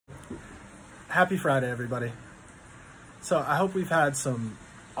Happy Friday, everybody. So I hope we've had some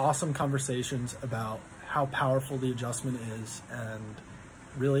awesome conversations about how powerful the adjustment is and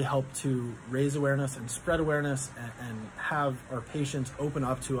really help to raise awareness and spread awareness and have our patients open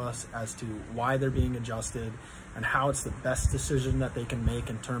up to us as to why they're being adjusted and how it's the best decision that they can make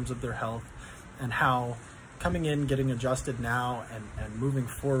in terms of their health, and how coming in, getting adjusted now and moving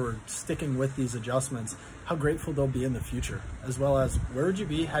forward, sticking with these adjustments, how grateful they'll be in the future, as well as where would you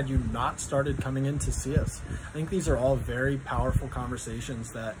be had you not started coming in to see us. I think these are all very powerful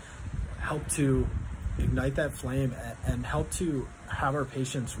conversations that help to ignite that flame and help to have our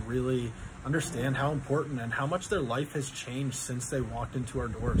patients really understand how important and how much their life has changed since they walked into our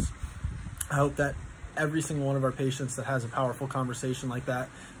doors. I hope that every single one of our patients that has a powerful conversation like that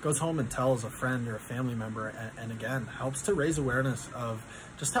goes home and tells a friend or a family member, and again, helps to raise awareness of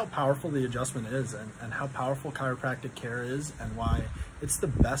just how powerful the adjustment is and how powerful chiropractic care is and why it's the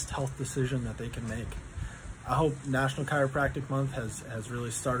best health decision that they can make. I hope National Chiropractic Month has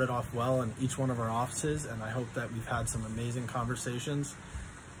really started off well in each one of our offices, and I hope that we've had some amazing conversations.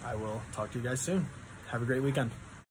 I will talk to you guys soon. Have a great weekend.